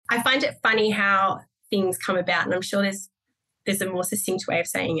I find it funny how things come about, and I'm sure there's a more succinct way of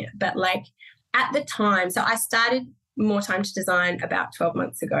saying it. But like at the time, so I started More Time to Design about 12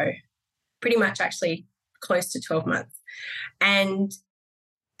 months ago, pretty much actually close to 12 months. And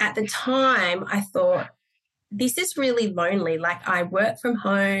at the time I thought, this is really lonely. Like I work from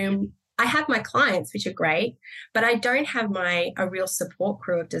home. I have my clients, which are great, but I don't have a real support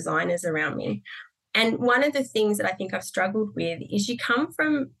crew of designers around me. And one of the things that I think I've struggled with is you come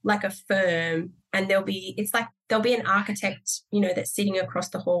from like a firm and there'll be an architect, that's sitting across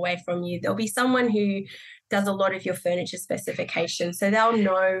the hallway from you. There'll be someone who does a lot of your furniture specifications. So they'll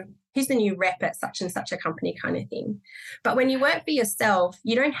know who's the new rep at such and such a company kind of thing. But when you work for yourself,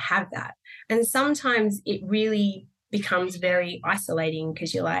 you don't have that. And sometimes it really becomes very isolating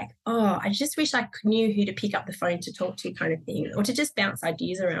because you're like, oh, I just wish I knew who to pick up the phone to talk to kind of thing, or to just bounce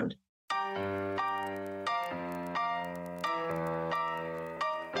ideas around.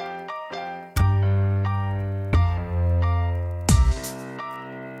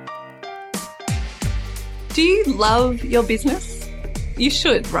 Do you love your business? You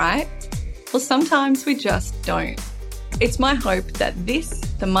should, right? Well, sometimes we just don't. It's my hope that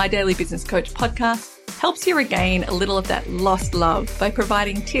the My Daily Business Coach podcast, helps you regain a little of that lost love by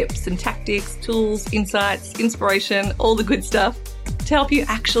providing tips and tactics, tools, insights, inspiration, all the good stuff to help you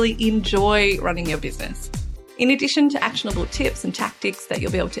actually enjoy running your business. In addition to actionable tips and tactics that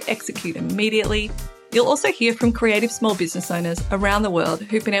you'll be able to execute immediately, you'll also hear from creative small business owners around the world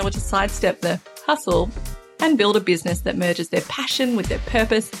who've been able to sidestep the hustle and build a business that merges their passion with their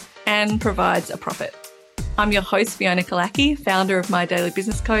purpose and provides a profit. I'm your host, Fiona, founder of My Daily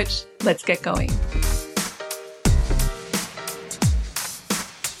Business Coach. Let's get going.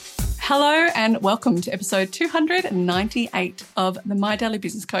 Hello and welcome to episode 298 of the My Daily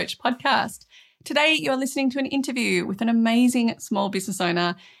Business Coach podcast. Today, you're listening to an interview with an amazing small business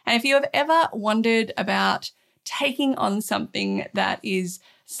owner. And if you have ever wondered about taking on something that is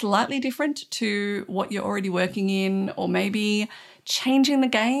slightly different to what you're already working in, or maybe changing the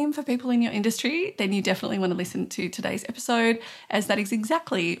game for people in your industry, then you definitely want to listen to today's episode, as that is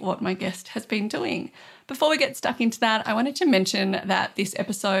exactly what my guest has been doing. Before we get stuck into that, I wanted to mention that this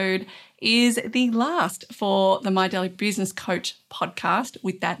episode is the last for the My Daily Business Coach podcast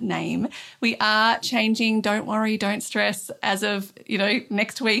with that name. We are changing. Don't worry, don't stress. As of,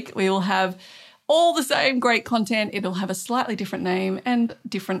 next week, we will have all the same great content. It'll have a slightly different name and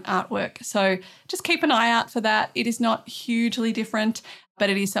different artwork. So just keep an eye out for that. It is not hugely different, but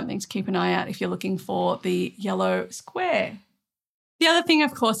it is something to keep an eye out if you're looking for the yellow square. The other thing,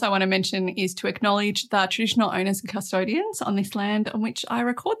 of course, I want to mention is to acknowledge the traditional owners and custodians on this land on which I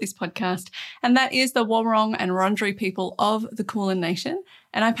record this podcast, and that is the Walrong and Wurundjeri people of the Kulin Nation.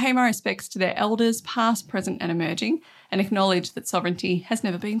 And I pay my respects to their elders, past, present and emerging, and acknowledge that sovereignty has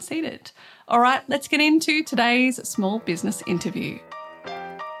never been ceded. All right, let's get into today's small business interview.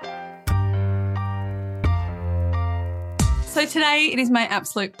 So today it is my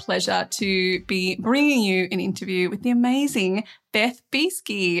absolute pleasure to be bringing you an interview with the amazing Beth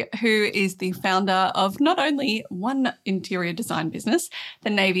Bieske, who is the founder of not only one interior design business, the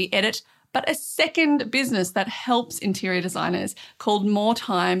Navy Edit, but a second business that helps interior designers called More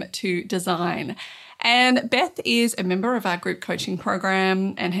Time to Design. And Beth is a member of our group coaching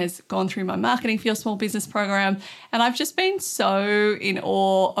program and has gone through my Marketing for Your Small Business program. And I've just been so in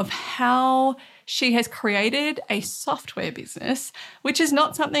awe of how she has created a software business, which is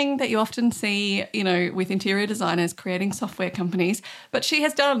not something that you often see, with interior designers creating software companies. But she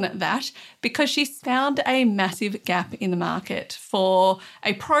has done that because she's found a massive gap in the market for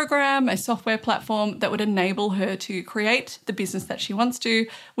a program, a software platform that would enable her to create the business that she wants to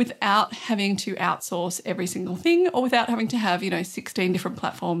without having to outsource every single thing, or without having to have, 16 different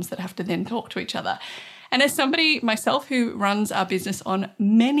platforms that have to then talk to each other. And as somebody myself who runs our business on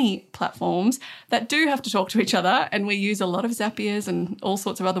many platforms that do have to talk to each other, and we use a lot of Zapiers and all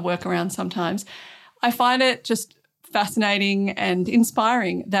sorts of other workarounds sometimes, I find it just fascinating and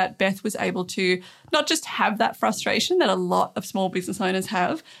inspiring that Beth was able to not just have that frustration that a lot of small business owners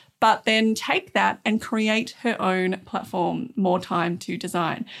have, but then take that and create her own platform, More Time to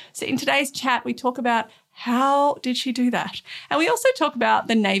Design. So in today's chat, we talk about how did she do that? And we also talk about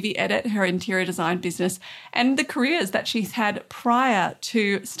the Navy Edit, her interior design business, and the careers that she's had prior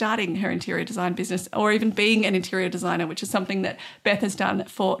to starting her interior design business, or even being an interior designer, which is something that Beth has done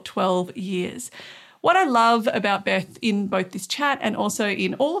for 12 years. What I love about Beth in both this chat and also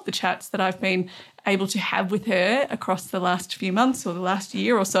in all of the chats that I've been able to have with her across the last few months or the last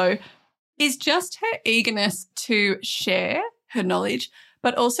year or so is just her eagerness to share her knowledge,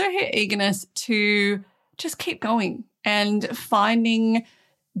 but also her eagerness to just keep going and finding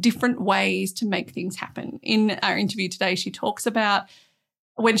different ways to make things happen. In our interview today, she talks about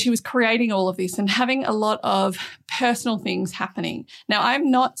when she was creating all of this and having a lot of personal things happening. Now, I'm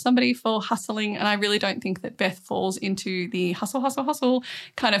not somebody for hustling, and I really don't think that Beth falls into the hustle, hustle, hustle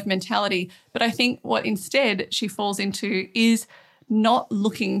kind of mentality. But I think what instead she falls into is not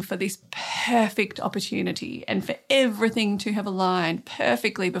looking for this perfect opportunity and for everything to have aligned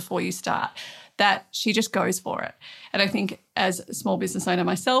perfectly before you start, that she just goes for it. And I think as a small business owner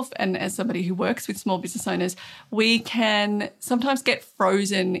myself and as somebody who works with small business owners, we can sometimes get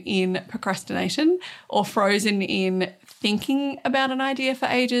frozen in procrastination or frozen in thinking about an idea for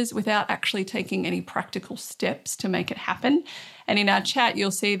ages without actually taking any practical steps to make it happen. And in our chat,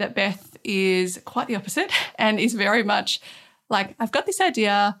 you'll see that Beth is quite the opposite and is very much like, I've got this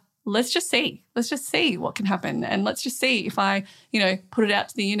idea. Let's just see what can happen. And let's just see if I, put it out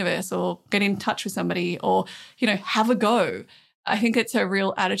to the universe or get in touch with somebody or, have a go. I think it's a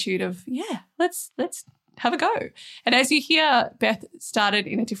real attitude of, let's have a go. And as you hear, Beth started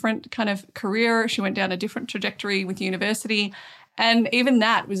in a different kind of career. She went down a different trajectory with university. And even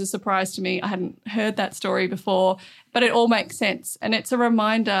that was a surprise to me. I hadn't heard that story before, but it all makes sense. And it's a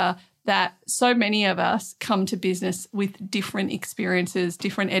reminder that so many of us come to business with different experiences,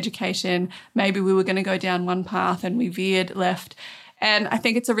 different education. Maybe we were going to go down one path and we veered left. And I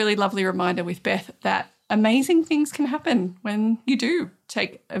think it's a really lovely reminder with Beth that amazing things can happen when you do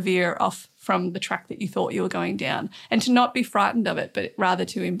take a veer off from the track that you thought you were going down, and to not be frightened of it, but rather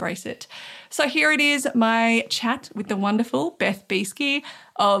to embrace it. So here it is, my chat with the wonderful Beth Bieske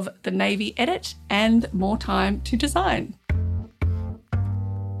of the Navy Edit and More Time to Design.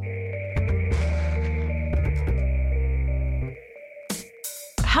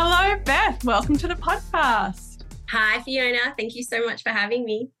 Hello, Beth. Welcome to the podcast. Hi, Fiona. Thank you so much for having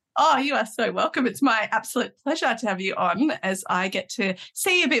me. Oh, you are so welcome. It's my absolute pleasure to have you on as I get to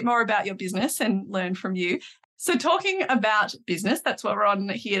see a bit more about your business and learn from you. So talking about business, that's what we're on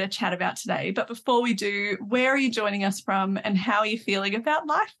here to chat about today. But before we do, where are you joining us from and how are you feeling about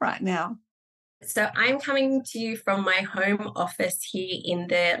life right now? So I'm coming to you from my home office here in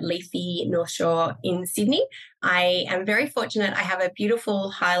the leafy North Shore in Sydney. I am very fortunate. I have a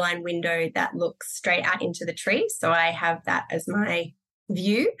beautiful highline window that looks straight out into the trees. So I have that as my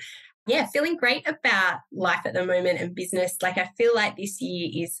view. Yeah, feeling great about life at the moment and business. Like I feel like this year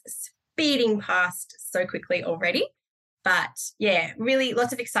is speeding past so quickly already. But yeah, really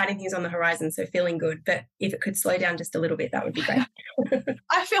lots of exciting things on the horizon. So feeling good. But if it could slow down just a little bit, that would be great.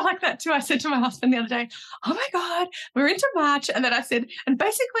 I feel like that too. I said to my husband the other day, oh my God, we're into March. And then I said, and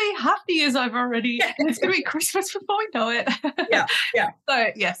basically half the year's over already. And it's going to be Christmas before we know it. Yeah. So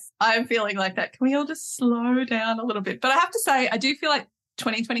yes, I'm feeling like that. Can we all just slow down a little bit? But I have to say, I do feel like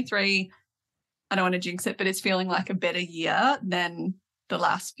 2023, I don't want to jinx it, but it's feeling like a better year than the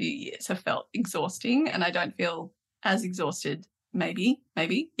last few years have felt exhausting. And I don't feel as exhausted, maybe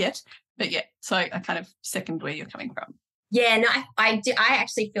yet. But yeah, so I kind of second where you're coming from. Yeah, no, I do. I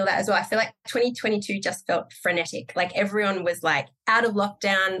actually feel that as well. I feel like 2022 just felt frenetic. Like everyone was like out of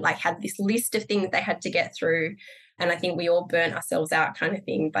lockdown, like had this list of things they had to get through. And I think we all burnt ourselves out kind of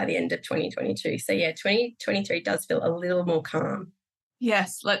thing by the end of 2022. So yeah, 2023 does feel a little more calm.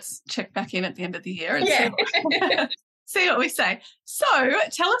 Yes, let's check back in at the end of the year and see what we say. So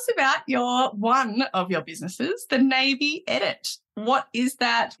tell us about one of your businesses, the Navy Edit. What is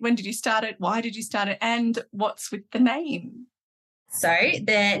that? When did you start it? Why did you start it? And what's with the name? So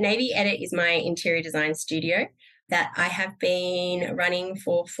the Navy Edit is my interior design studio that I have been running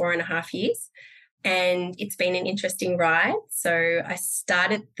for 4.5 years. And it's been an interesting ride. So I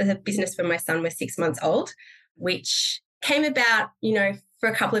started the business when my son was 6 months old, which came about, for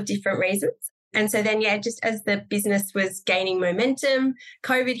a couple of different reasons. And so then, just as the business was gaining momentum,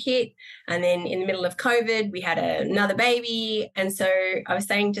 COVID hit. And then in the middle of COVID, we had another baby. And so I was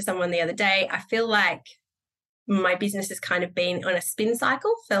saying to someone the other day, I feel like my business has kind of been on a spin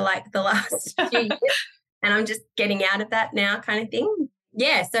cycle for like the last few years. And I'm just getting out of that now kind of thing.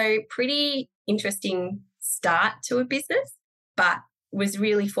 Yeah, so pretty interesting start to a business, but was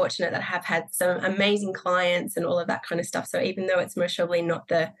really fortunate that I have had some amazing clients and all of that kind of stuff. So even though it's most probably not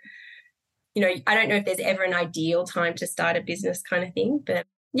the I don't know if there's ever an ideal time to start a business kind of thing, but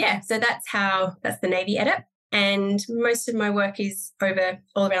yeah, so that's the Navy Edit. And most of my work is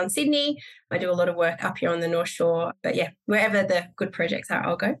all around Sydney. I do a lot of work up here on the North Shore, but yeah, wherever the good projects are,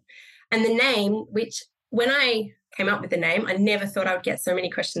 I'll go. And the name, which when I came up with the name, I never thought I would get so many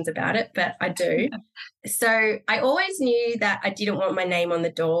questions about it, but I do. So I always knew that I didn't want my name on the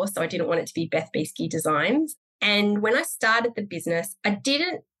door, so I didn't want it to be Beth Bieske Designs. And when I started the business, I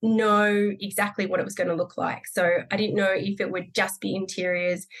didn't know exactly what it was going to look like. So I didn't know if it would just be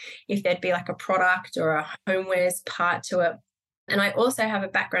interiors, if there'd be like a product or a homewares part to it. And I also have a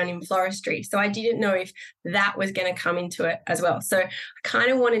background in floristry. So I didn't know if that was going to come into it as well. So I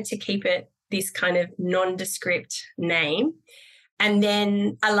kind of wanted to keep it this kind of nondescript name. And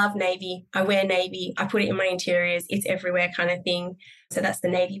then I love navy. I wear navy. I put it in my interiors. It's everywhere kind of thing. So that's the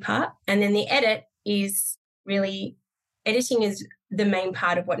navy part. And then the edit is really, editing is the main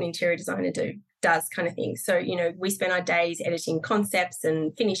part of what an interior designer does kind of thing. So, you know, we spend our days editing concepts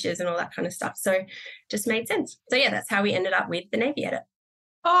and finishes and all that kind of stuff. So it just made sense. So yeah, that's how we ended up with the navy edit.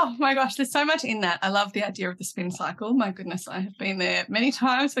 Oh my gosh, there's so much in that. I love the idea of the spin cycle. My goodness, I have been there many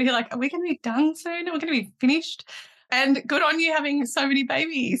times where you're like, are we going to be done soon? Are we going to be finished? And good on you having so many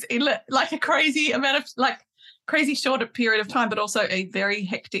babies in like a crazy amount of crazy short period of time, but also a very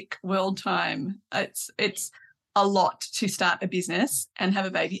hectic world time. It's a lot to start a business and have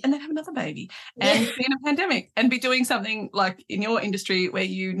a baby and then have another baby and be in a pandemic and be doing something like in your industry where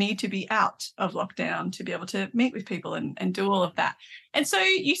you need to be out of lockdown to be able to meet with people and do all of that. And so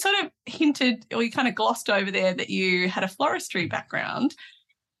you sort of hinted, or you kind of glossed over there, that you had a floristry background.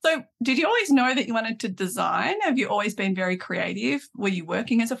 So did you always know that you wanted to design? Have you always been very creative? Were you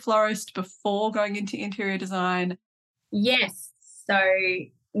working as a florist before going into interior design? Yes. So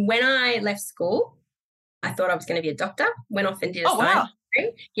when I left school, I thought I was going to be a doctor, went off and did a science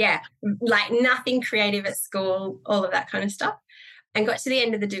degree. Yeah, like nothing creative at school, all of that kind of stuff. And got to the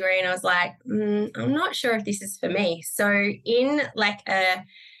end of the degree and I was like, I'm not sure if this is for me. So in I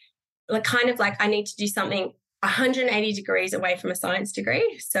need to do something 180 degrees away from a science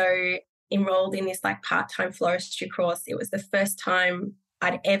degree. So enrolled in this like part-time floristry course. It was the first time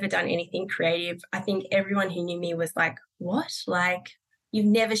I'd ever done anything creative. I think everyone who knew me was like, what? Like, you've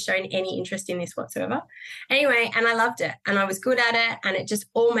never shown any interest in this whatsoever. Anyway, and I loved it and I was good at it and it just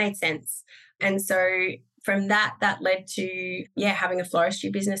all made sense. And so from that led to, having a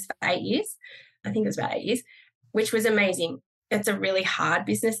floristry business for 8 years. I think it was about 8 years, which was amazing. It's a really hard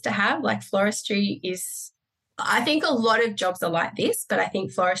business to have. Like floristry is, I think a lot of jobs are like this, but I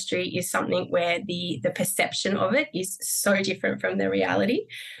think floristry is something where the perception of it is so different from the reality.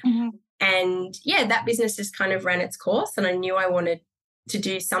 Mm-hmm. And that business just kind of ran its course and I knew I wanted to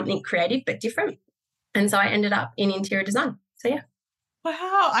do something creative but different. And so I ended up in interior design. So yeah.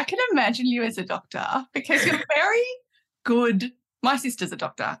 Wow, I can imagine you as a doctor because you're very good. My sister's a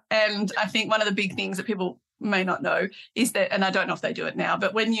doctor, and I think one of the big things that people may not know is that, and I don't know if they do it now,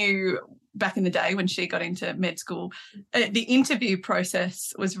 but back in the day when she got into med school, the interview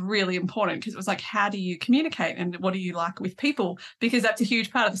process was really important because it was like, how do you communicate and what do you like with people? Because that's a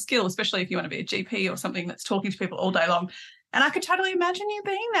huge part of the skill, especially if you want to be a GP or something that's talking to people all day long. And I could totally imagine you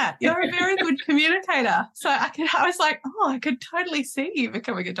being that. You're a very good communicator. So I was like, I could totally see you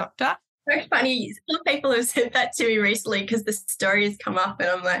becoming a doctor. So funny. Some people have said that to me recently because the story has come up and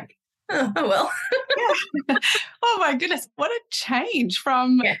I'm like, oh well. Yeah. Oh my goodness. What a change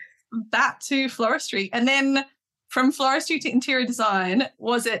from that to floristry. And then from floristry to interior design,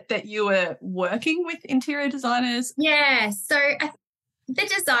 was it that you were working with interior designers? Yeah. So the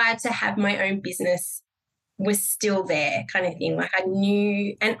desire to have my own business was still there kind of thing. Like I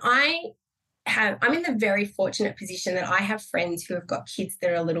knew, and I'm in the very fortunate position that I have friends who have got kids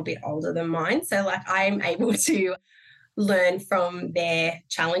that are a little bit older than mine. So like I'm able to learn from their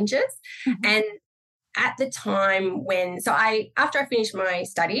challenges. Mm-hmm. And at the time after I finished my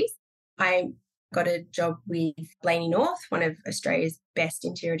studies, I got a job with Blaney North, one of Australia's best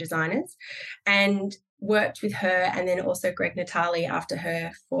interior designers, and worked with her and then also Greg Natali after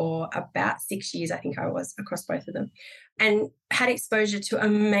her for about 6 years, I think I was, across both of them, and had exposure to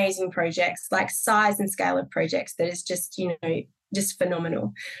amazing projects, like size and scale of projects that is just, just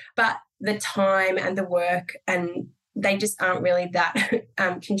phenomenal. But the time and the work, and they just aren't really that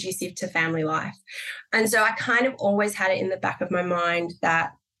conducive to family life. And so I kind of always had it in the back of my mind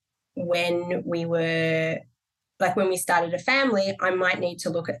that when we started a family, I might need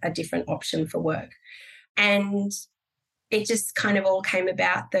to look at a different option for work. And it just kind of all came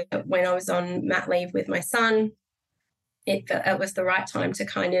about that when I was on mat leave with my son, it was the right time to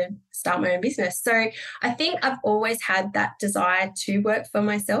kind of start my own business. So I think I've always had that desire to work for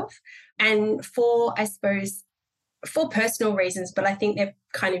myself, and for personal reasons, but I think they're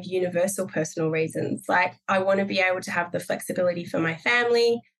kind of universal personal reasons. Like I want to be able to have the flexibility for my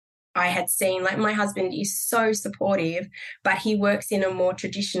family. I had seen, like, my husband is so supportive, but he works in a more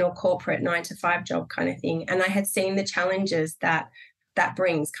traditional corporate 9-to-5 job kind of thing. And I had seen the challenges that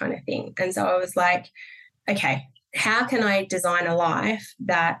brings kind of thing. And so I was like, okay, how can I design a life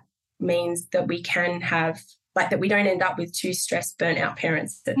that means that we can have like that we don't end up with two stressed, burnt out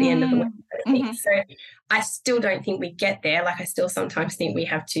parents at the end of the week. So I still don't think we get there. Like I still sometimes think we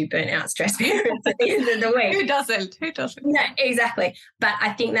have two burnt out, stressed parents at the end of the week. Who doesn't? No, exactly. But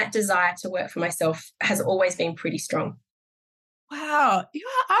I think that desire to work for myself has always been pretty strong. Wow.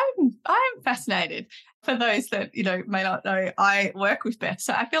 I'm fascinated. For those that, may not know, I work with Beth.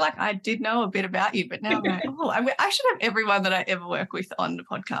 So I feel like I did know a bit about you, but now I'm like, I should have everyone that I ever work with on the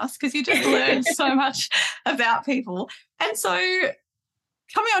podcast because you just learn so much about people. And so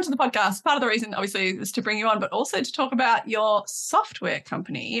coming onto the podcast, part of the reason obviously is to bring you on, but also to talk about your software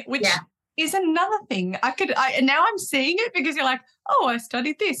company, which is another thing. Now I'm seeing it because you're like, oh, I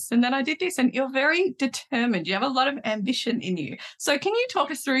studied this and then I did this, and you're very determined. You have a lot of ambition in you. So can you talk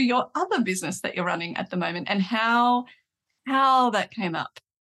us through your other business that you're running at the moment and how that came up?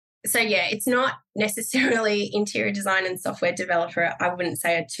 So it's not necessarily interior design and software developer. I wouldn't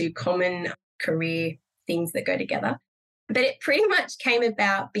say are two common career things that go together. But it pretty much came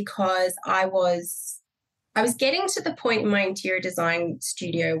about because I was getting to the point in my interior design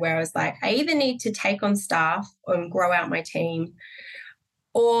studio where I was like, I either need to take on staff and grow out my team,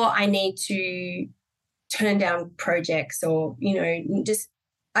 or I need to turn down projects or, just,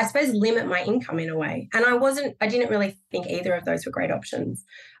 I suppose, limit my income in a way. And I didn't really think either of those were great options.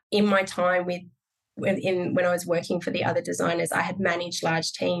 In my time when I was working for the other designers, I had managed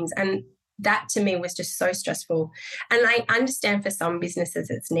large teams, and that to me was just so stressful. And I understand for some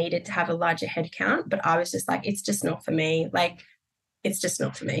businesses it's needed to have a larger headcount, but I was just like, it's just not for me. Like, it's just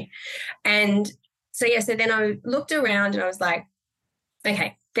not for me. And so then I looked around and I was like,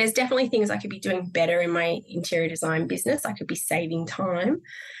 okay, there's definitely things I could be doing better in my interior design business. I could be saving time.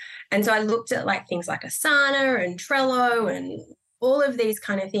 And so I looked at like things like Asana and Trello and all of these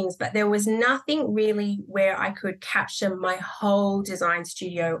kind of things, but there was nothing really where I could capture my whole design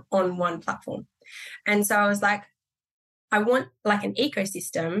studio on one platform. And so I was like, I want like an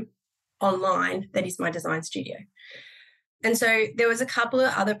ecosystem online that is my design studio. And so there was a couple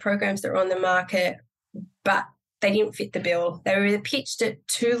of other programs that were on the market, but they didn't fit the bill. They were either pitched at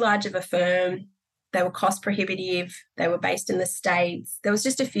too large of a firm, they were cost prohibitive, they were based in the States. There was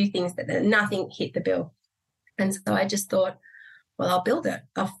just a few things that nothing hit the bill. And so I just thought, well, I'll build it.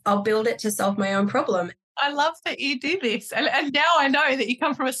 I'll build it to solve my own problem. I love that you do this. And now I know that you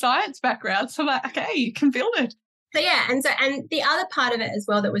come from a science background. So I'm like, okay, you can build it. So and the other part of it as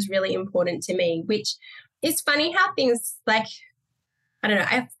well that was really important to me, which is funny how things like, I don't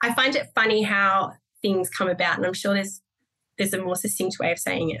know, I find it funny how things come about. And I'm sure there's a more succinct way of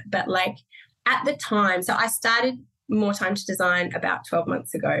saying it. But like at the time, so I started More Time to Design about 12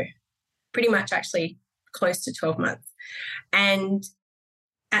 months ago, pretty much actually close to 12 months. And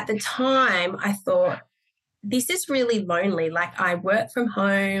at the time, I thought, this is really lonely. Like I work from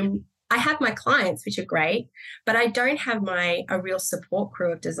home. I have my clients, which are great, but I don't have a real support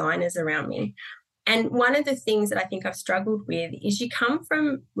crew of designers around me. And one of the things that I think I've struggled with is you come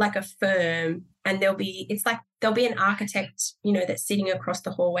from like a firm and there'll be an architect, that's sitting across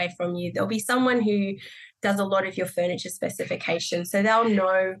the hallway from you. There'll be someone who does a lot of your furniture specifications. So they'll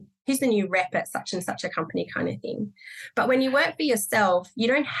know who's the new rep at such and such a company kind of thing. But when you work for yourself, you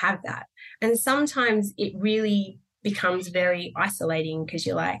don't have that. And sometimes it really becomes very isolating because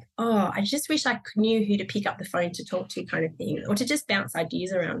you're like, oh, I just wish I knew who to pick up the phone to talk to kind of thing, or to just bounce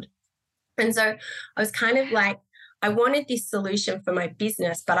ideas around. And so I was kind of like, I wanted this solution for my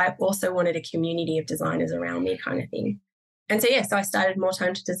business, but I also wanted a community of designers around me kind of thing. And so, so I started More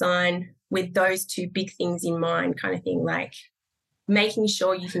Time to Design with those two big things in mind kind of thing, like making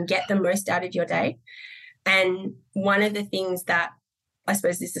sure you can get the most out of your day. And one of the things that I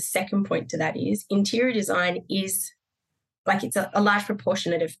suppose is the second point to that is interior design is like it's a large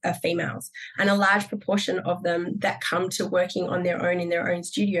proportion of females, and a large proportion of them that come to working on their own in their own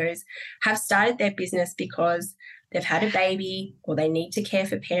studios have started their business because they've had a baby or they need to care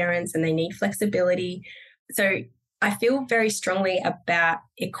for parents and they need flexibility. So I feel very strongly about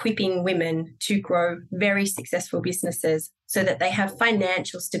equipping women to grow very successful businesses so that they have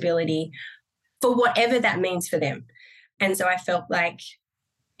financial stability for whatever that means for them. And so I felt like,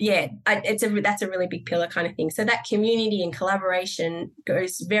 that's a really big pillar kind of thing. So that community and collaboration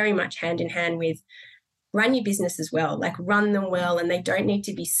goes very much hand in hand with run your business as well, like run them well. And they don't need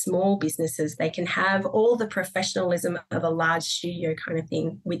to be small businesses. They can have all the professionalism of a large studio kind of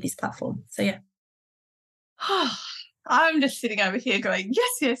thing with this platform. So, yeah. I'm just sitting over here going,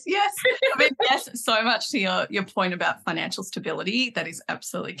 yes, yes, yes. I mean, yes, so much to your point about financial stability. That is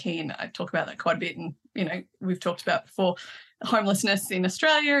absolutely key. And I talk about that quite a bit. And, we've talked about before homelessness in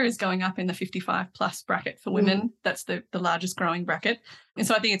Australia is going up in the 55 plus bracket for women. That's the largest growing bracket. And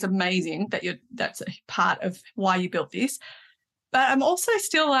so I think it's amazing that that's a part of why you built this. But I'm also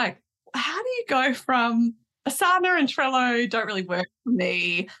still like, how do you go from Asana and Trello don't really work for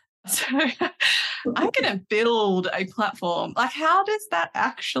me, so I'm going to build a platform? Like, how does that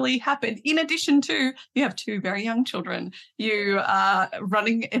actually happen? In addition to, you have two very young children, you are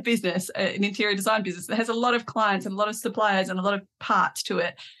running a business, an interior design business that has a lot of clients and a lot of suppliers and a lot of parts to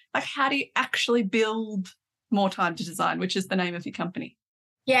it. Like, how do you actually build More Time to Design, which is the name of your company?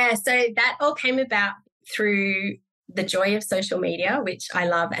 Yeah, so that all came about through the joy of social media, which I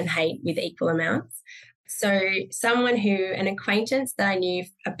love and hate with equal amounts. So an acquaintance that I knew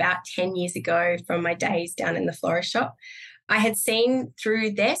about 10 years ago from my days down in the florist shop, I had seen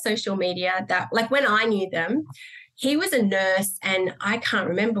through their social media that, like, when I knew them, he was a nurse and I can't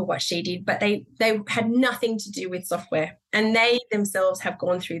remember what she did, but they had nothing to do with software. And they themselves have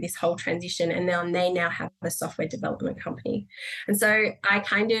gone through this whole transition, and they now have a software development company. And so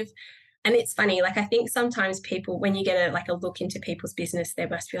and it's funny, like, I think sometimes people, when you get a look into people's business, there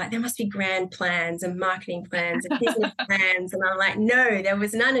must be grand plans and marketing plans and business plans. And I'm like, no, there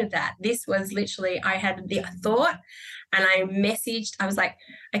was none of that. This was literally, I had the thought and I was like,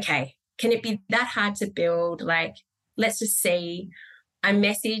 okay, can it be that hard to build? Like, let's just see. I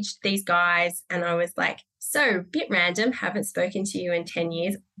messaged these guys and I was like, so, bit random, haven't spoken to you in 10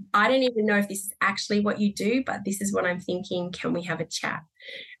 years. I don't even know if this is actually what you do, but this is what I'm thinking. Can we have a chat?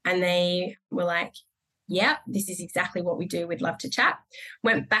 And they were like, yeah, this is exactly what we do. We'd love to chat.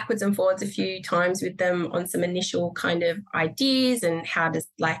 Went backwards and forwards a few times with them on some initial kind of ideas and how do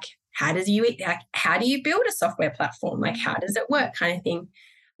you build a software platform? Like, how does it work, kind of thing.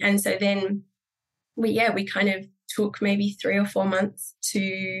 And so then we kind of took maybe 3 or 4 months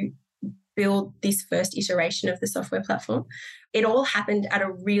to build this first iteration of the software platform. It all happened at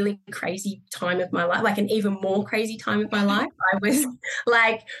a really crazy time of my life, like an even more crazy time of my life. I was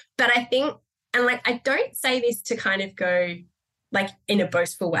like, but I think, and like, I don't say this to kind of go like in a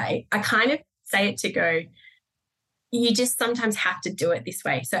boastful way. I kind of say it to go, you just sometimes have to do it this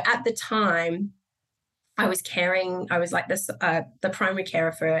way. So at the time, I was like the primary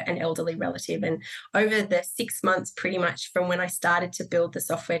carer for an elderly relative. And over the 6 months, pretty much from when I started to build the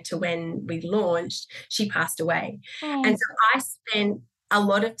software to when we launched, she passed away. Oh. And so I spent a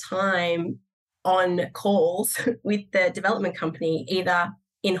lot of time on calls with the development company, either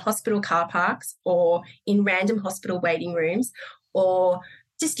in hospital car parks or in random hospital waiting rooms or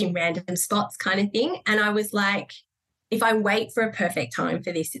just in random spots, kind of thing. And I was like, if I wait for a perfect time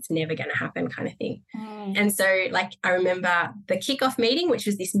for this, it's never going to happen, kind of thing. And so, like, I remember the kickoff meeting, which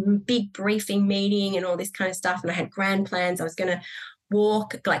was this big briefing meeting and all this kind of stuff. And I had grand plans. I was going to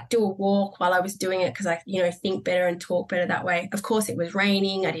do a walk while I was doing it because I, think better and talk better that way. Of course, it was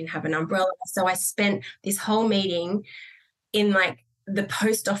raining. I didn't have an umbrella. So I spent this whole meeting in like the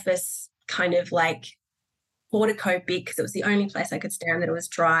post office kind of like portico bit because it was the only place I could stand that it was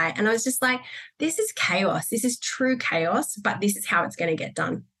dry. And I was just like, this is chaos. This is true chaos, but this is how it's going to get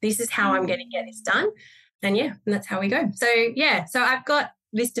done. This is how I'm going to get this done. And that's how we go. So I've got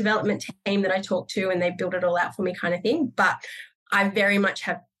this development team that I talk to and they build it all out for me, kind of thing. But I very much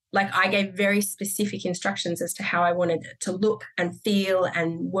have, like, I gave very specific instructions as to how I wanted it to look and feel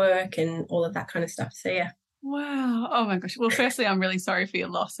and work and all of that kind of stuff. So yeah. Wow. Oh my gosh. Well, firstly, I'm really sorry for your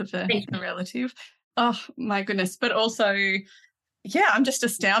loss of a relative. Oh my goodness. But also, I'm just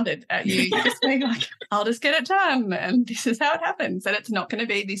astounded at you just being like, I'll just get it done and this is how it happens. And it's not going to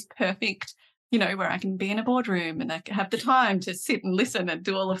be this perfect, where I can be in a boardroom and I can have the time to sit and listen and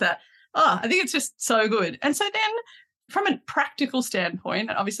do all of that. Oh, I think it's just so good. And so then from a practical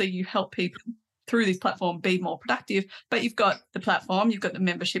standpoint, obviously you help people through this platform be more productive, but you've got the platform, you've got the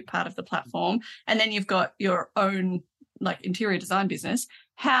membership part of the platform, and then you've got your own like interior design business.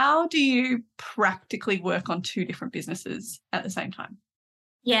 How do you practically work on 2 different businesses at the same time?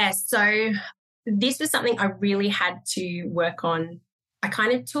 Yeah, so this was something I really had to work on. I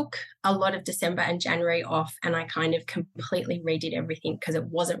kind of took a lot of December and January off and I kind of completely redid everything because it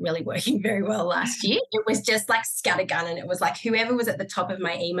wasn't really working very well last year. It was just like scattergun, and it was like whoever was at the top of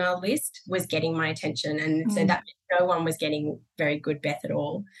my email list was getting my attention, and so that no one was getting very good Beth at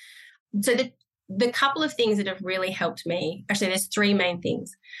all. So the couple of things that have really helped me, actually there's 3 main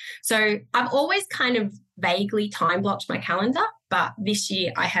things. So I've always kind of vaguely time blocked my calendar, but this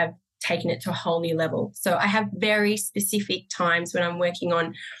year I have taken it to a whole new level. So I have very specific times when I'm working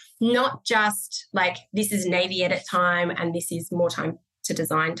on not just like this is Navy edit time and this is More Time to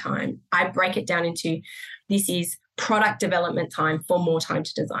Design time. I break it down into this is product development time for More Time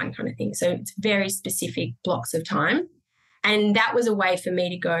to Design, kind of thing. So it's very specific blocks of time. And that was a way for me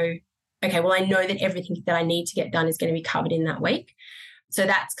to go, okay, well, I know that everything that I need to get done is going to be covered in that week. So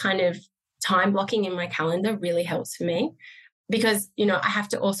that's kind of time blocking in my calendar really helps for me, because, you know, I have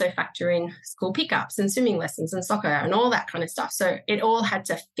to also factor in school pickups and swimming lessons and soccer and all that kind of stuff. So it all had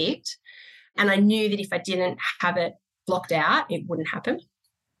to fit. And I knew that if I didn't have it blocked out, it wouldn't happen.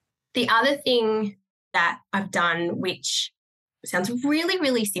 The other thing that I've done, which sounds really,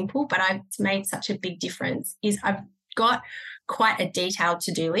 really simple, but it's made such a big difference, is I've got quite a detailed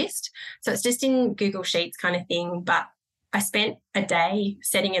to-do list. So it's just in Google Sheets kind of thing, but I spent a day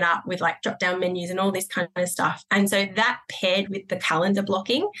setting it up with like drop-down menus and all this kind of stuff. And so that paired with the calendar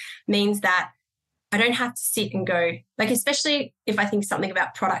blocking means that I don't have to sit and go, like, especially if I think something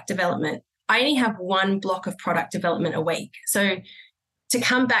about product development, I only have one block of product development a week. So to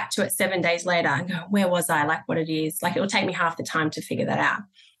come back to it 7 days later and go, where was I? Like what it is, like it will take me half the time to figure that out.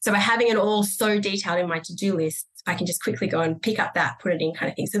 So by having it all so detailed in my to-do list, I can just quickly go and pick up that, put it in kind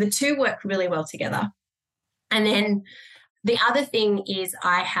of thing. So the two work really well together. And then the other thing is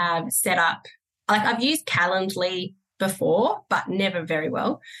I have set up, like I've used Calendly before, but never very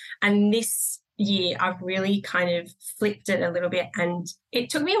well. And this year I've really kind of flipped it a little bit. And it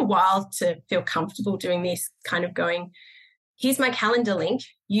took me a while to feel comfortable doing this, kind of going, here's my calendar link.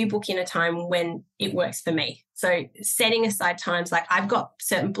 You book in a time when it works for me. So setting aside times, like I've got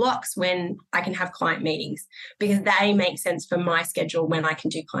certain blocks when I can have client meetings because they make sense for my schedule when I can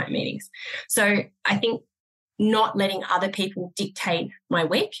do client meetings. So I think not letting other people dictate my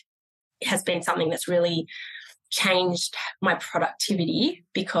week has been something that's really changed my productivity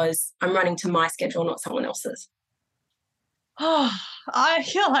because I'm running to my schedule, not someone else's. Oh, I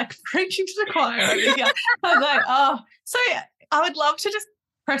feel like preaching to the choir over here. I'm like, so I would love to just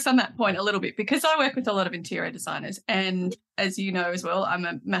press on that point a little bit because I work with a lot of interior designers, and as you know as well, I'm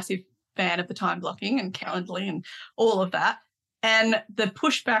a massive fan of the time blocking and Calendly and all of that. And the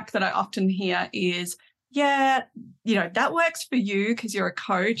pushback that I often hear is, yeah, you know, that works for you because you're a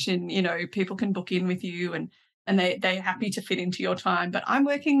coach and, you know, people can book in with you and they're happy to fit into your time. But I'm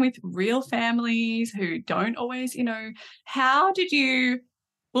working with real families who don't always, you know, how did you,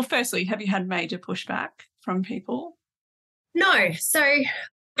 well, firstly, have you had major pushback from people? No. So,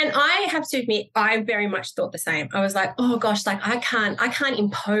 and I have to admit, I very much thought the same. I was like, oh gosh, like I can't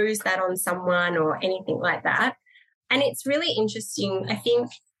impose that on someone or anything like that. And it's really interesting. I think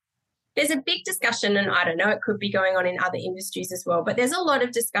there's a big discussion, and I don't know, it could be going on in other industries as well, but there's a lot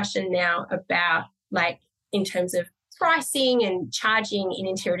of discussion now about, like, in terms of pricing and charging in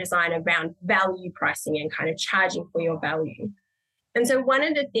interior design around value pricing and kind of charging for your value. And so one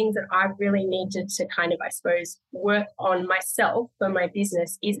of the things that I've really needed to kind of, I suppose, work on myself for my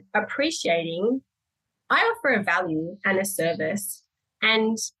business is appreciating I offer a value and a service.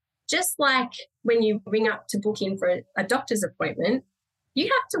 And just like when you ring up to book in for a doctor's appointment, you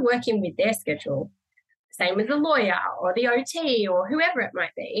have to work in with their schedule. Same with the lawyer or the OT or whoever it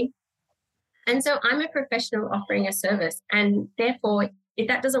might be. And so I'm a professional offering a service. And therefore, if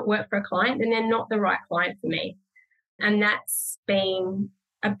that doesn't work for a client, then they're not the right client for me. And that's been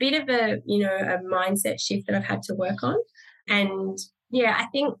a bit of a, you know, a mindset shift that I've had to work on. And yeah, I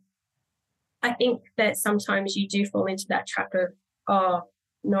think that sometimes you do fall into that trap of, oh,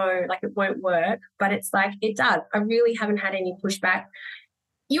 no, like it won't work. But it's like, it does. I really haven't had any pushback.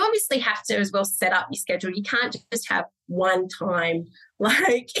 You obviously have to as well set up your schedule. You can't just have one time,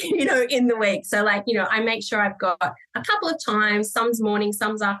 like, you know, in the week. So like, you know, I make sure I've got a couple of times, some's morning,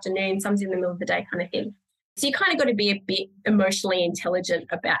 some's afternoon, some's in the middle of the day kind of thing. So you kind of got to be a bit emotionally intelligent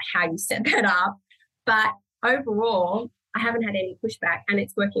about how you set that up. But overall, I haven't had any pushback and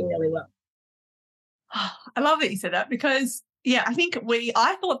it's working really well. I love that you said that because, yeah, I think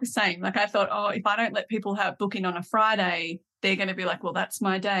I thought the same. Like I thought, oh, if I don't let people have booking on a Friday, they're going to be like, well, that's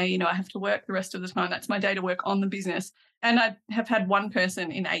my day. You know, I have to work the rest of the time. That's my day to work on the business. And I have had one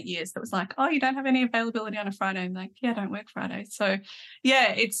person in 8 years that was like, oh, you don't have any availability on a Friday. I'm like, yeah, I don't work Fridays. So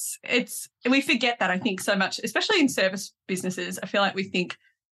yeah, we forget that, I think, so much, especially in service businesses. I feel like we think,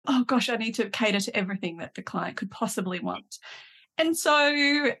 oh gosh, I need to cater to everything that the client could possibly want. And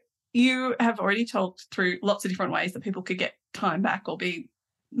so you have already talked through lots of different ways that people could get time back or be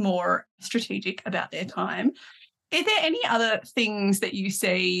more strategic about their time. Are there any other things that you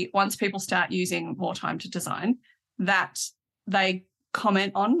see once people start using more time to design that they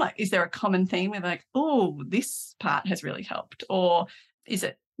comment on? Like, is there a common theme where like, oh, this part has really helped? Or is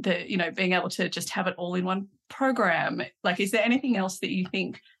it being able to just have it all in one program? Like, is there anything else that you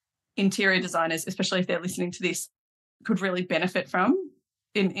think interior designers, especially if they're listening to this, could really benefit from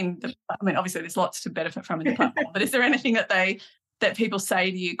obviously there's lots to benefit from in the platform, but is there anything that people say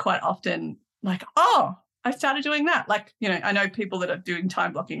to you quite often, like, oh, I started doing that. Like, you know, I know people that are doing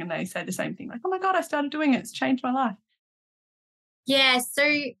time blocking and they say the same thing, like, oh my God, I started doing it. It's changed my life. Yeah. So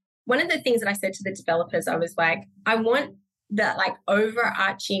one of the things that I said to the developers, I was like, I want that like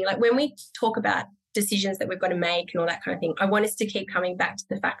overarching, like when we talk about decisions that we've got to make and all that kind of thing, I want us to keep coming back to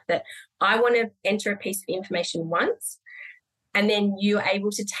the fact that I want to enter a piece of information once, and then you're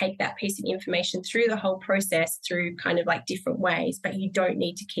able to take that piece of information through the whole process through kind of like different ways, but you don't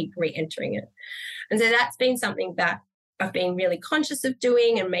need to keep re-entering it. And so that's been something that I've been really conscious of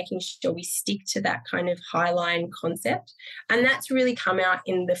doing and making sure we stick to that kind of highline concept. And that's really come out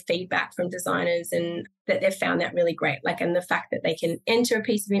in the feedback from designers, and that they've found that really great. Like, and the fact that they can enter a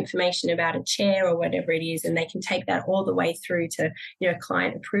piece of information about a chair or whatever it is, and they can take that all the way through to, you know,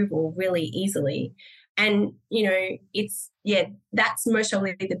 client approval really easily. And, you know, it's, yeah, that's most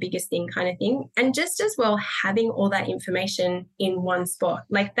probably the biggest thing kind of thing. And just as well, having all that information in one spot,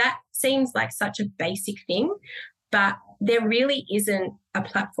 like that seems like such a basic thing, but there really isn't a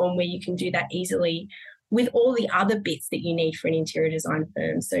platform where you can do that easily with all the other bits that you need for an interior design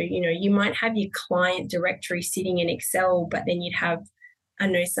firm. So, you know, you might have your client directory sitting in Excel, but then you'd have, I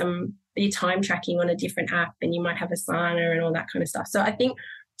know, your time tracking on a different app, and you might have Asana and all that kind of stuff. So I think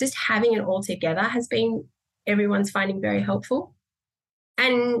just having it all together has been, everyone's finding very helpful.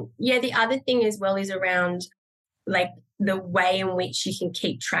 And yeah, the other thing as well is around like the way in which you can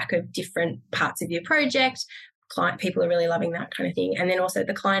keep track of different parts of your project. People are really loving that kind of thing. And then also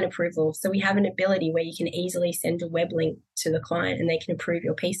the client approval. So we have an ability where you can easily send a web link to the client and they can approve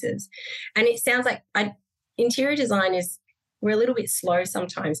your pieces. And it sounds like interior design we're a little bit slow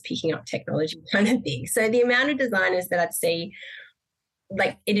sometimes picking up technology kind of thing. So the amount of designers that I'd see,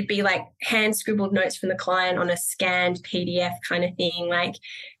 like it'd be like hand scribbled notes from the client on a scanned PDF kind of thing. Like,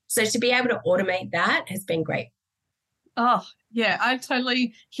 so to be able to automate that has been great. Oh, yeah, I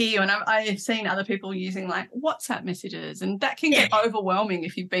totally hear you. And I've seen other people using like WhatsApp messages, and that can get overwhelming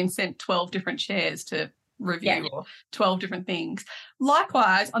if you've been sent 12 different shares to review or 12 different things.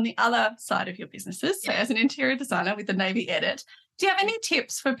 Likewise, on the other side of your businesses, so as an interior designer with the Navy Edit, do you have any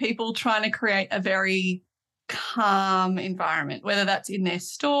tips for people trying to create a very calm environment, whether that's in their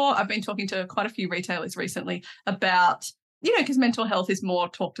store? I've been talking to quite a few retailers recently about, you know, because mental health is more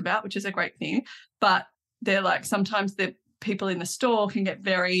talked about, which is a great thing, but they're like, sometimes the people in the store can get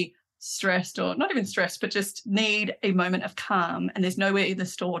very stressed, or not even stressed, but just need a moment of calm, and there's nowhere in the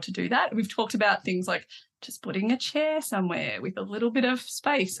store to do that. We've talked about things like just putting a chair somewhere with a little bit of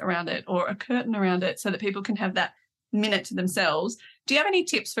space around it or a curtain around it so that people can have that minute to themselves. Do you have any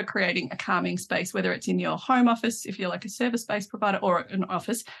tips for creating a calming space, whether it's in your home office, if you're like a service-based provider, or an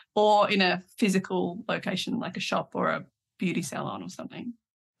office, or in a physical location like a shop or a beauty salon or something?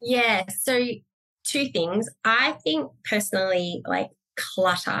 Yeah, so two things. I think personally, like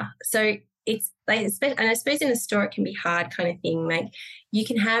clutter. So it's like, and I suppose in a store it can be hard kind of thing. Like you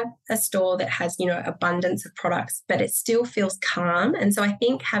can have a store that has, you know, abundance of products, but it still feels calm. And so I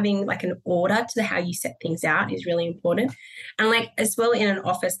think having like an order to how you set things out is really important. And like as well in an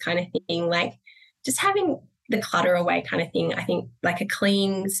office kind of thing, like just having the clutter away kind of thing. I think like a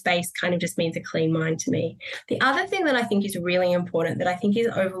clean space kind of just means a clean mind to me. The other thing that I think is really important that I think is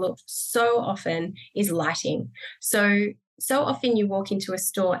overlooked so often is lighting. So often you walk into a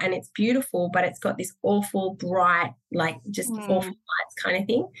store and it's beautiful, but it's got this awful bright, like just awful lights kind of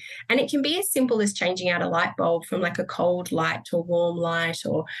thing. And it can be as simple as changing out a light bulb from like a cold light to a warm light,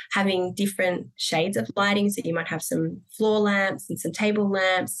 or having different shades of lighting. So you might have some floor lamps and some table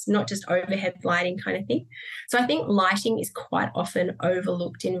lamps, not just overhead lighting kind of thing. So I think lighting is quite often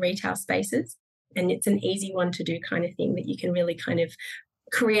overlooked in retail spaces, and it's an easy one to do kind of thing that you can really kind of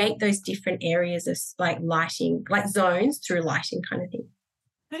create those different areas of like lighting, like zones through lighting kind of thing.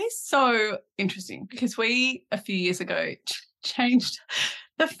 That is so interesting, because we a few years ago changed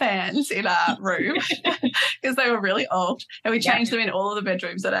the fans in our room because they were really old, and we changed them in all of the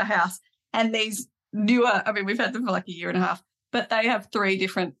bedrooms at our house. And these newer, I mean, we've had them for like a year and a half, but they have 3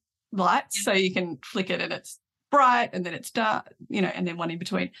 different lights, so you can flick it and it's bright and then it's dark, you know, and then one in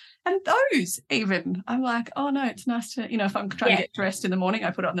between. And those even, I'm like, oh no, it's nice to, you know, if I'm trying to get dressed in the morning,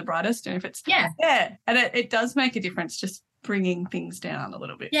 I put it on the brightest. And if it's, and it does make a difference, just bringing things down a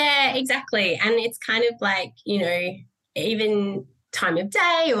little bit. Yeah, exactly. And it's kind of like, you know, even time of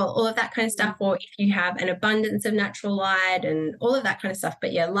day or all of that kind of stuff, or if you have an abundance of natural light and all of that kind of stuff.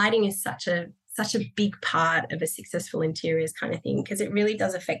 But yeah, lighting is such a big part of a successful interiors kind of thing, because it really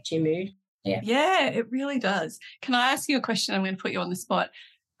does affect your mood. Yeah, it really does. Can I ask you a question? I'm going to put you on the spot.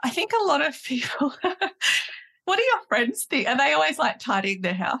 I think a lot of people What do your friends think? Are they always like tidying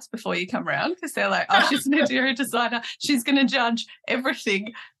their house before you come round? Because they're like, oh, she's an interior designer. She's going to judge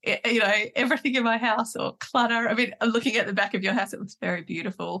everything, everything in my house or clutter. I mean, looking at the back of your house, it looks very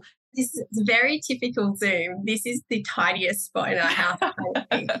beautiful. This is very typical Zoom. This is the tidiest spot in our house.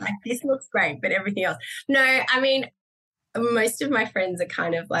 Like, this looks great, but everything else. No, I mean, most of my friends are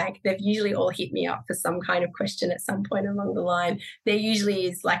kind of like, they've usually all hit me up for some kind of question at some point along the line. There usually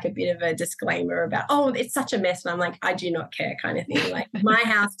is like a bit of a disclaimer about, oh, it's such a mess. And I'm like, I do not care kind of thing. Like, my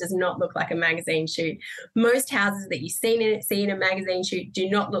house does not look like a magazine shoot. Most houses that you see in a magazine shoot do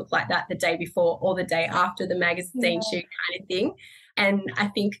not look like that the day before or the day after the magazine shoot kind of thing. And I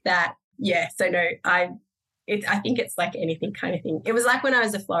think that, so no, I think it's like anything kind of thing. It was like when I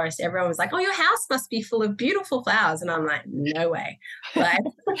was a florist, everyone was like, oh, your house must be full of beautiful flowers. And I'm like, no way. Like,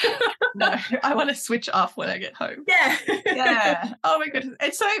 no, I want to switch off when I get home. Yeah. Yeah. Oh, my goodness.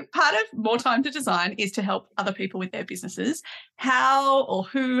 And so part of More Time to Design is to help other people with their businesses. How or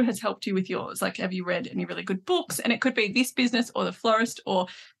who has helped you with yours? Like, have you read any really good books? And it could be this business or the florist or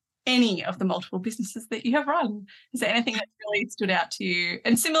any of the multiple businesses that you have run. Is there anything that really stood out to you?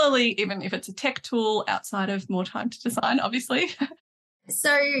 And similarly, even if it's a tech tool outside of More Time to Design, obviously.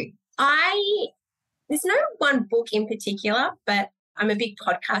 So there's no one book in particular, but I'm a big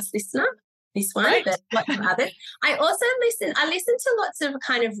podcast listener. This one, Right. but lots of others. I also listen to lots of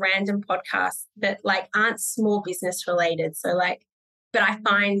kind of random podcasts that like aren't small business related. So like, but I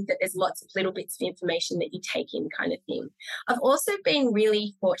find that there's lots of little bits of information that you take in kind of thing. I've also been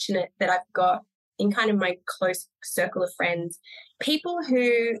really fortunate that I've got in kind of my close circle of friends, people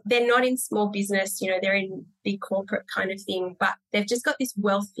who they're not in small business, they're in big corporate kind of thing, but they've just got this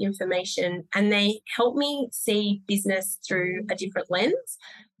wealth of information and they help me see business through a different lens.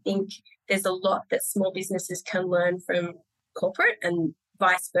 I think there's a lot that small businesses can learn from corporate and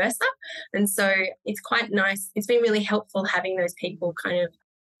vice versa. And so it's quite nice. It's been really helpful having those people kind of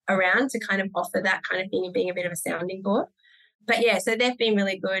around to kind of offer that kind of thing and being a bit of a sounding board. But yeah, so they've been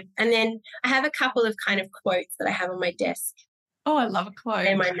really good. And then I have a couple of kind of quotes that I have on my desk. Oh, I love a quote.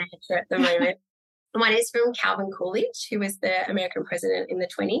 They're my mantra at the moment. One is from Calvin Coolidge, who was the American president in the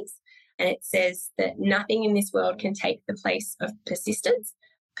 1920s. And it says that nothing in this world can take the place of persistence.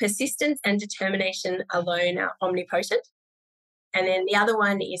 Persistence and determination alone are omnipotent. And then the other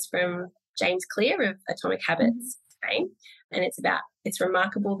one is from James Clear of Atomic Habits fame. And it's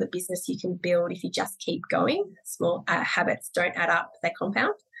remarkable the business you can build if you just keep going. Small habits don't add up, they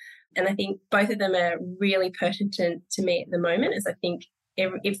compound. And I think both of them are really pertinent to me at the moment, as I think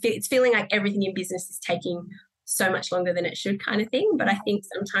it's feeling like everything in business is taking so much longer than it should kind of thing. But I think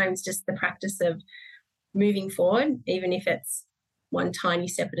sometimes just the practice of moving forward, even if it's one tiny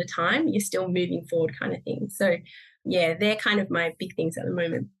step at a time, you're still moving forward kind of thing. So yeah, they're kind of my big things at the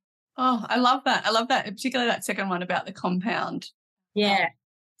moment. Oh, I love that. I love that, particularly that second one about the compound. Yeah.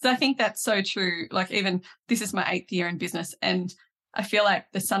 So I think that's so true. Like, even this is my 8th year in business, and I feel like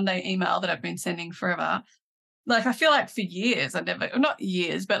the Sunday email that I've been sending forever, like I feel like for years not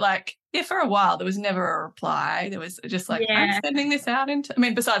years, but like, yeah, for a while there was never a reply. There was just like, I'm sending this out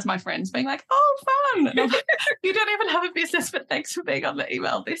besides my friends being like, oh, fun. And I'm like, you don't even have a business, but thanks for being on the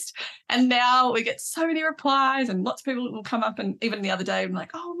email list. And now we get so many replies and lots of people will come up, and even the other day I'm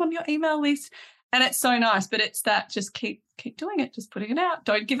like, oh, I'm on your email list. And it's so nice, but it's that just keep doing it, just putting it out.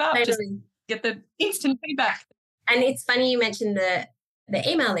 Don't give up. Totally. Just get the instant feedback. And it's funny you mentioned the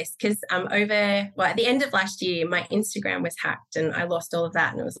email list, because at the end of last year, my Instagram was hacked and I lost all of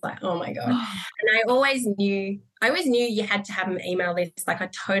that. And it was like, oh my God. And I always knew you had to have an email list. Like, I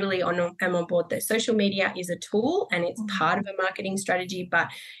totally am on board that social media is a tool and it's part of a marketing strategy, but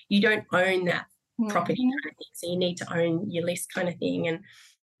you don't own that property kind of thing. So you need to own your list kind of thing. And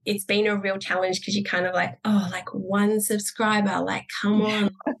it's been a real challenge because you're kind of like, oh, like one subscriber, like, come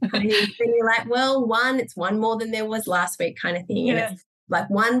on. And you're like, well, it's one more than there was last week kind of thing. And it's like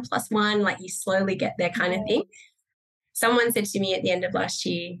 1 + 1, like you slowly get there kind of thing. Someone said to me at the end of last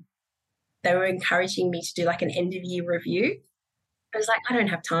year, they were encouraging me to do like an end of year review. I was like, I don't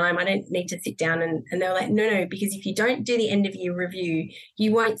have time. I don't need to sit down. And they were like, no, because if you don't do the end of year review,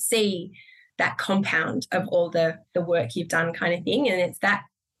 you won't see that compound of all the work you've done kind of thing. And it's that,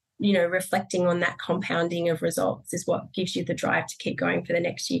 reflecting on that compounding of results is what gives you the drive to keep going for the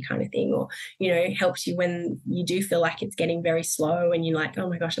next year kind of thing, or, helps you when you do feel like it's getting very slow and you're like, oh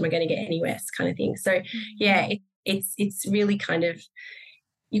my gosh, am I going to get anywhere kind of thing. So yeah, it's really kind of,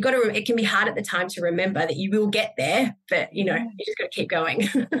 it can be hard at the time to remember that you will get there, but you just got to keep going.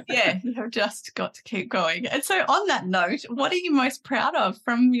 Yeah, you have just got to keep going. And so on that note, what are you most proud of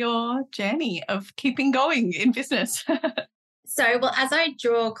from your journey of keeping going in business? So, well, as I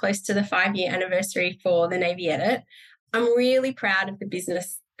draw close to the 5-year anniversary for the Navy Edit, I'm really proud of the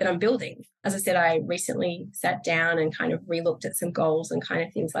business that I'm building. As I said, I recently sat down and kind of relooked at some goals and kind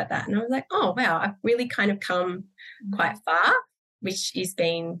of things like that. And I was like, oh, wow, I've really kind of come quite far, which has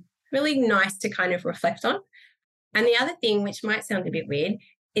been really nice to kind of reflect on. And the other thing, which might sound a bit weird,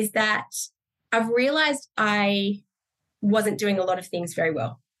 is that I've realized I wasn't doing a lot of things very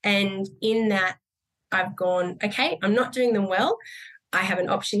well. And in that, I've gone, okay, I'm not doing them well. I have an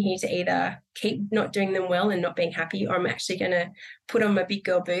option here to either keep not doing them well and not being happy, or I'm actually going to put on my big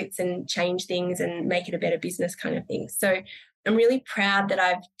girl boots and change things and make it a better business kind of thing. So I'm really proud that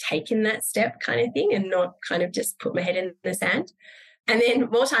I've taken that step kind of thing and not kind of just put my head in the sand. And then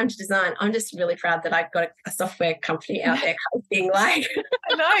More Time to Design, I'm just really proud that I've got a software company out there kind of thing. Like,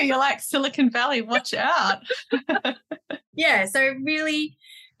 I know, you're like Silicon Valley, watch out. Yeah, so really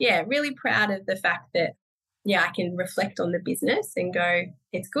proud of the fact that, I can reflect on the business and go,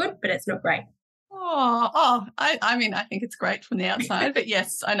 it's good, but it's not great. I mean, I think it's great from the outside, but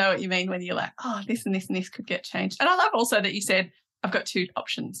yes, I know what you mean when you're like, oh, this and this and this could get changed. And I love also that you said, I've got 2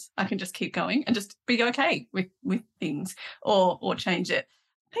 options. I can just keep going and just be okay with things or change it.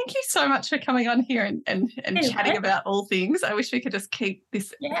 Thank you so much for coming on here and chatting about all things. I wish we could just keep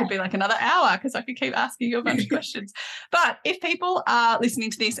this, It could be like another hour because I could keep asking you a bunch of questions. But if people are listening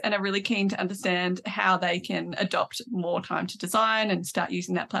to this and are really keen to understand how they can adopt More Time to Design and start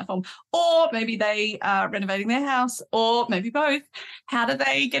using that platform, or maybe they are renovating their house, or maybe both, how do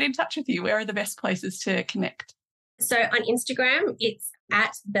they get in touch with you? Where are the best places to connect? So on Instagram, it's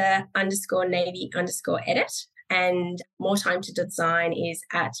at the _Navy_edit. And More Time to Design is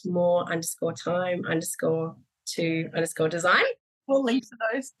at more_time_to_design. We'll link to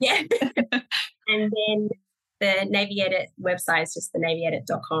those. Yeah. And then the Navy Edit website is just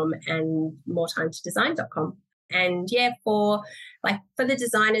thenavyedit.com and moretimetodesign.com. And for the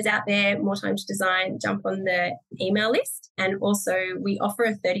designers out there, More Time to Design, jump on the email list. And also we offer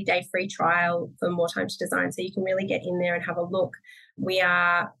a 30-day free trial for More Time to Design, so you can really get in there and have a look. We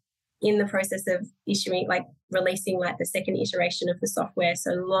are in the process of releasing the second iteration of the software.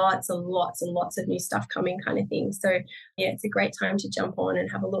 So lots and lots and lots of new stuff coming kind of thing. So it's a great time to jump on and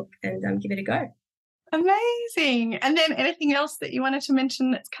have a look and give it a go. Amazing. And then anything else that you wanted to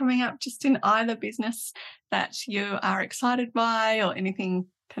mention that's coming up just in either business that you are excited by, or anything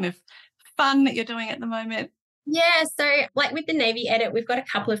kind of fun that you're doing at the moment? Yeah, so with the Navy Edit, we've got a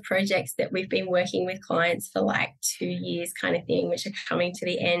couple of projects that we've been working with clients for 2 years kind of thing, which are coming to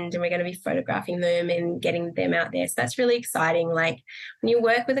the end, and we're going to be photographing them and getting them out there. So that's really exciting. When you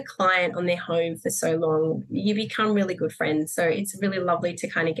work with a client on their home for so long, you become really good friends. So it's really lovely to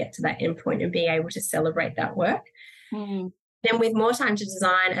kind of get to that end point and be able to celebrate that work. Mm. Then with More Time to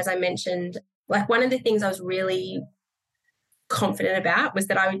Design, as I mentioned, one of the things I was really confident about was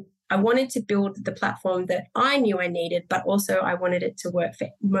that I wanted to build the platform that I knew I needed, but also I wanted it to work for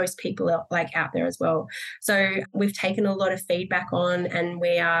most people out there as well. So we've taken a lot of feedback on, and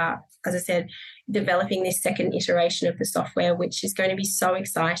we are, as I said, developing this second iteration of the software, which is going to be so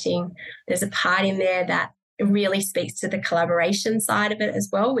exciting. There's a part in there that really speaks to the collaboration side of it as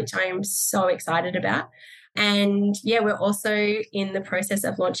well, which I am so excited about. And we're also in the process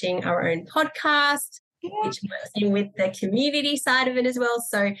of launching our own podcast, which works in with the community side of it as well.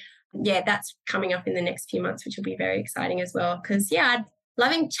 So that's coming up in the next few months, which will be very exciting as well. Because, I'm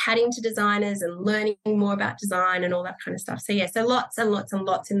loving chatting to designers and learning more about design and all that kind of stuff. So, so lots and lots and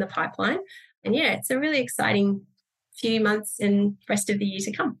lots in the pipeline. And, it's a really exciting few months and rest of the year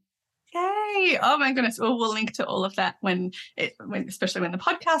to come. Yay. Oh, my goodness. Well, we'll link to all of that especially when the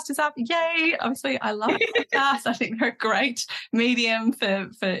podcast is up. Yay. Obviously, I love podcasts. I think they're a great medium for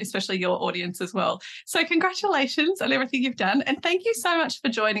especially your audience as well. So congratulations on everything you've done. And thank you so much for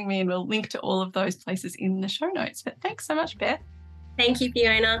joining me. And we'll link to all of those places in the show notes. But thanks so much, Beth. Thank you,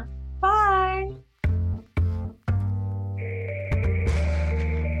 Fiona. Bye.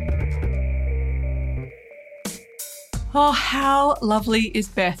 Oh, how lovely is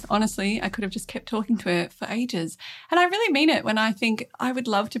Beth? Honestly, I could have just kept talking to her for ages. And I really mean it when I think I would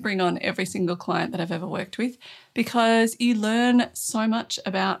love to bring on every single client that I've ever worked with, because you learn so much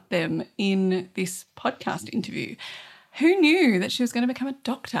about them in this podcast interview. Who knew that she was going to become a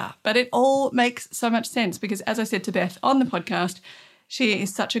doctor? But it all makes so much sense because, as I said to Beth on the podcast, she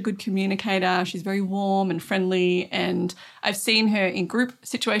is such a good communicator. She's very warm and friendly. And I've seen her in group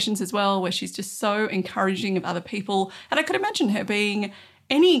situations as well, where she's just so encouraging of other people. And I could imagine her being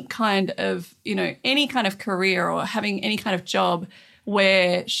any kind of career or having any kind of job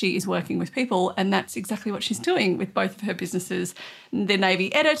where she is working with people, and that's exactly what she's doing with both of her businesses, the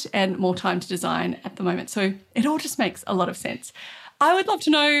Navy Edit and More Time to Design at the moment. So it all just makes a lot of sense. I would love to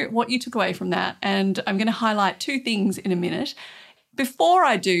know what you took away from that, and I'm going to highlight two things in a minute. Before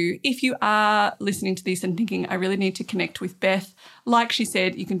I do, if you are listening to this and thinking, I really need to connect with Beth, like she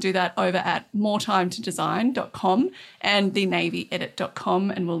said, you can do that over at moretimetodesign.com and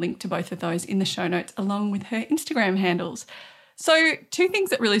thenavyedit.com, and we'll link to both of those in the show notes along with her Instagram handles. So two things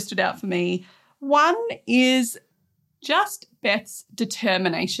that really stood out for me. One is just Beth's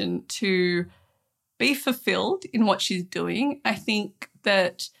determination to be fulfilled in what she's doing. I think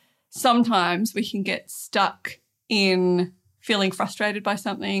that sometimes we can get stuck in feeling frustrated by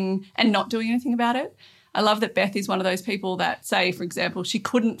something and not doing anything about it. I love that Beth is one of those people that, say, for example, she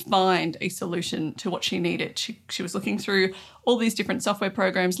couldn't find a solution to what she needed. She was looking through all these different software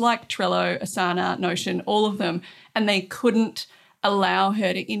programs like Trello, Asana, Notion, all of them, and they couldn't allow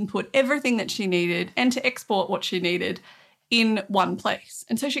her to input everything that she needed and to export what she needed in one place.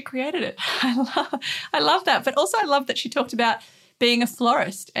 And so she created it. I love that. But also I love that she talked about being a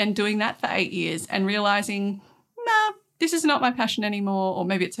florist and doing that for 8 years and realising, this is not my passion anymore, or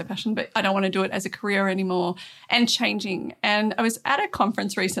maybe it's her passion, but I don't want to do it as a career anymore, and changing. And I was at a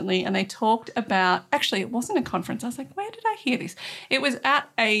conference recently and they talked about, actually it wasn't a conference. I was like, where did I hear this? It was at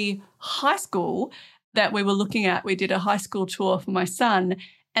a high school that we were looking at. We did a high school tour for my son,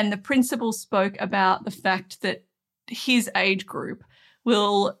 and the principal spoke about the fact that his age group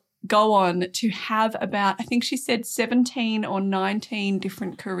will go on to have about, I think she said 17 or 19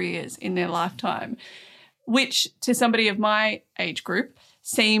 different careers in their lifetime, which to somebody of my age group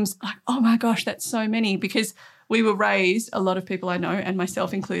seems like, oh my gosh, that's so many, because we were raised, a lot of people I know, and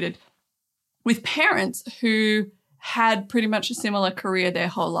myself included, with parents who had pretty much a similar career their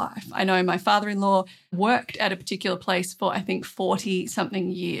whole life. I know my father-in-law worked at a particular place for, I think, 40-something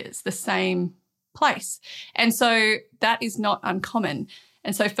years, the same place. And so that is not uncommon.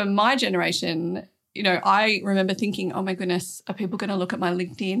 And so for my generation, I remember thinking, oh my goodness, are people going to look at my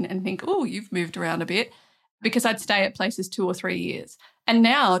LinkedIn and think, oh, you've moved around a bit? Because I'd stay at places 2 or 3 years. And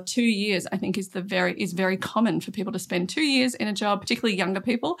now 2 years, I think, is very common for people to spend 2 years in a job, particularly younger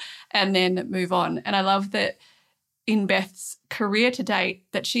people, and then move on. And I love that in Beth's career to date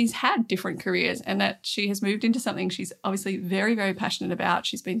that she's had different careers and that she has moved into something she's obviously very, very passionate about.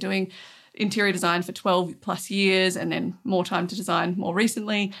 She's been doing interior design for 12 plus years and then More Time to Design more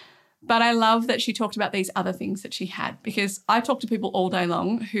recently. But I love that she talked about these other things that she had, because I talk to people all day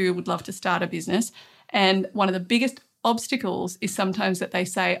long who would love to start a business, and one of the biggest obstacles is sometimes that they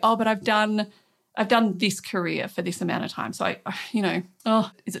say, oh, but I've done this career for this amount of time. So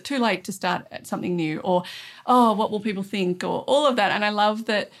is it too late to start at something new? Or, oh, what will people think? Or all of that. And I love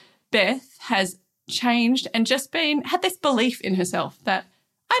that Beth has changed and just had this belief in herself that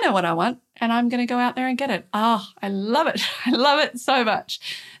I know what I want and I'm going to go out there and get it. Oh, I love it. I love it so much.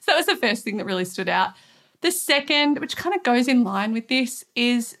 So that was the first thing that really stood out. The second, which kind of goes in line with this,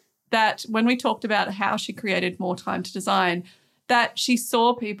 is that when we talked about how she created More Time to Design, that she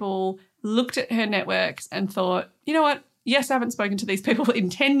saw people, looked at her networks and thought, you know what, yes, I haven't spoken to these people in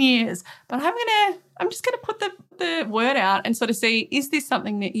 10 years, but I'm just going to put the word out and sort of see, is this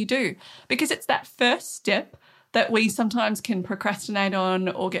something that you do? Because it's that first step that we sometimes can procrastinate on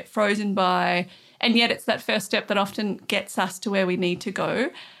or get frozen by, and yet it's that first step that often gets us to where we need to go.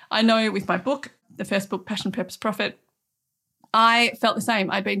 I know with my book, the first book, Passion, Purpose, Profit, I felt the same.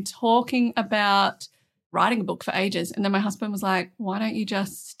 I'd been talking about writing a book for ages, and then my husband was like, why don't you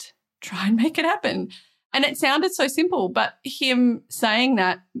just try and make it happen? And it sounded so simple, but him saying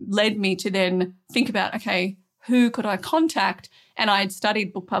that led me to then think about, okay, who could I contact? And I had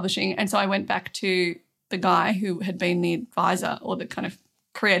studied book publishing, and so I went back to the guy who had been the advisor or that kind of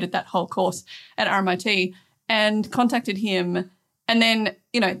created that whole course at RMIT and contacted him. And then,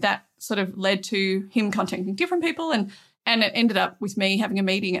 that sort of led to him contacting different people, and it ended up with me having a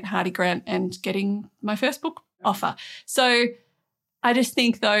meeting at Hardy Grant and getting my first book offer. So I just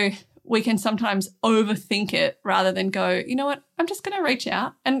think, though, we can sometimes overthink it rather than go, you know what, I'm just going to reach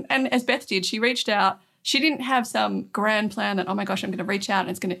out. And as Beth did, she reached out. She didn't have some grand plan that, oh my gosh, I'm going to reach out and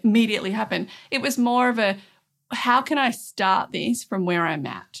it's going to immediately happen. It was more of a, how can I start this from where I'm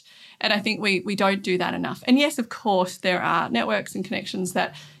at? And I think we don't do that enough. And yes, of course, there are networks and connections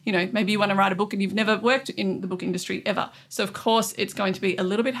that, maybe you want to write a book and you've never worked in the book industry ever. So, of course, it's going to be a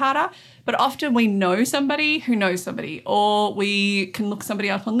little bit harder. But often we know somebody who knows somebody, or we can look somebody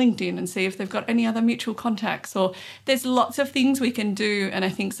up on LinkedIn and see if they've got any other mutual contacts, or there's lots of things we can do. And I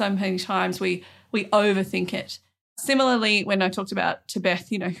think so many times we overthink it. Similarly, when I talked about to Beth,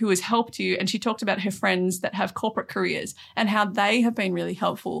 who has helped you, and she talked about her friends that have corporate careers and how they have been really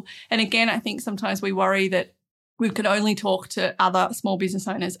helpful. And again, I think sometimes we worry that we could only talk to other small business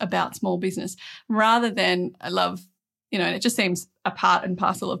owners about small business rather than, I love, and it just seems a part and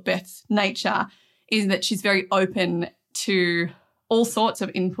parcel of Beth's nature is that she's very open to all sorts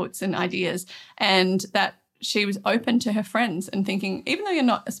of inputs and ideas, and that she was open to her friends and thinking, even though you're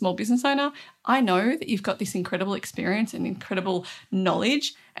not a small business owner, I know that you've got this incredible experience and incredible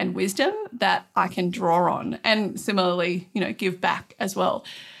knowledge and wisdom that I can draw on, and similarly, give back as well.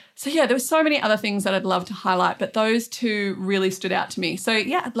 So yeah, there were so many other things that I'd love to highlight, but those two really stood out to me. So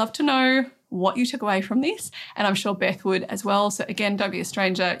yeah, I'd love to know what you took away from this, and I'm sure Beth would as well. So again, don't be a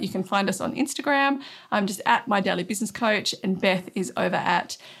stranger. You can find us on Instagram. I'm just at My Daily Business Coach, and Beth is over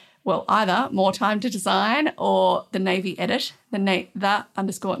at, either More Time to Design or the Navy Edit, the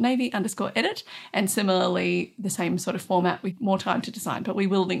 _Navy_edit, and similarly the same sort of format with More Time to Design, but we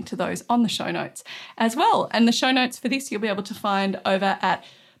will link to those on the show notes as well. And the show notes for this you'll be able to find over at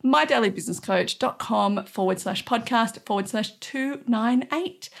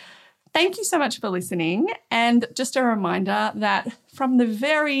mydailybusinesscoach.com/podcast/298. Thank you so much for listening. And just a reminder that from the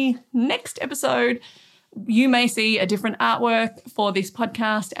very next episode, you may see a different artwork for this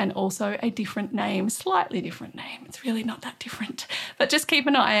podcast and also a different name, slightly different name. It's really not that different, but just keep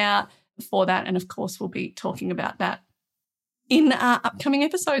an eye out for that. And of course, we'll be talking about that in our upcoming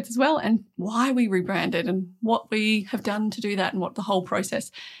episodes as well, and why we rebranded and what we have done to do that and what the whole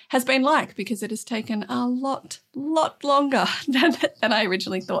process has been like, because it has taken a lot longer than I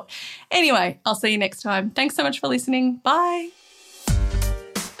originally thought. Anyway, I'll see you next time. Thanks so much for listening. Bye.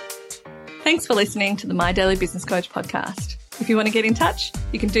 Thanks for listening to the My Daily Business Coach podcast. If you want to get in touch,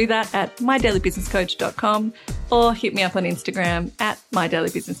 you can do that at mydailybusinesscoach.com or hit me up on Instagram at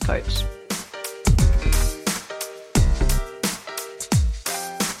mydailybusinesscoach.